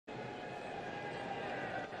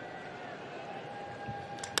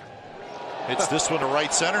Hits this one to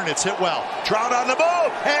right center, and it's hit well. Trout on the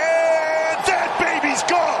move, and that baby's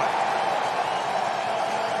gone.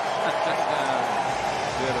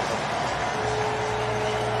 Beautiful.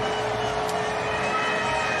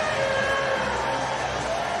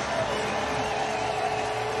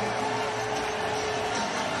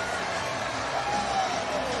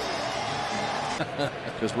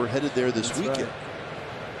 Because we're headed there this weekend. Right.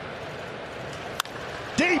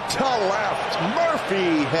 Deep to left.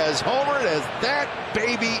 Murphy has homered as that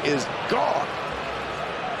baby is gone.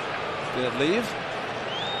 Did it leave?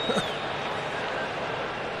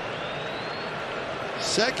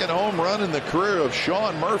 Second home run in the career of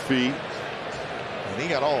Sean Murphy. And he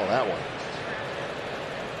got all of that one.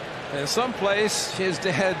 In some place, his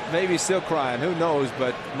dad maybe still crying. Who knows?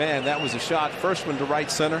 But, man, that was a shot. First one to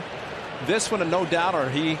right center. This one, a no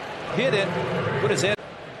doubter. He hit it, put his head.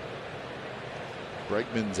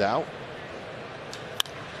 Bregman's out.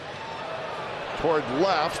 Toward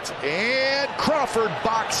left, and Crawford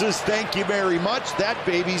boxes. Thank you very much. That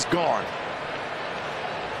baby's gone.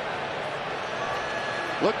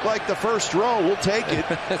 Looked like the first row. We'll take it.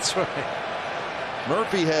 That's right.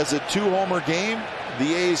 Murphy has a 2-homer game.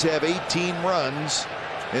 The A's have 18 runs,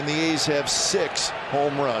 and the A's have 6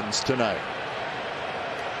 home runs tonight.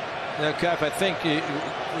 Now, Cap, I think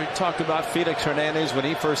we talked about Felix Hernandez when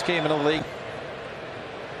he first came in the league.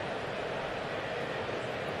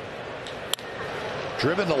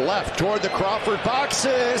 Driven to left toward the Crawford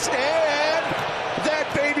boxes, and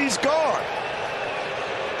that baby's gone.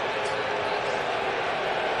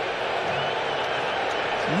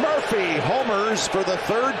 Murphy homers for the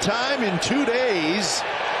 3rd time in 2 days,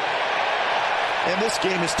 and this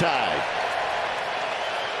game is tied.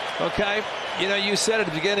 Okay, you know, you said at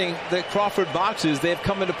the beginning that Crawford boxes, they've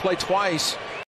come into play twice.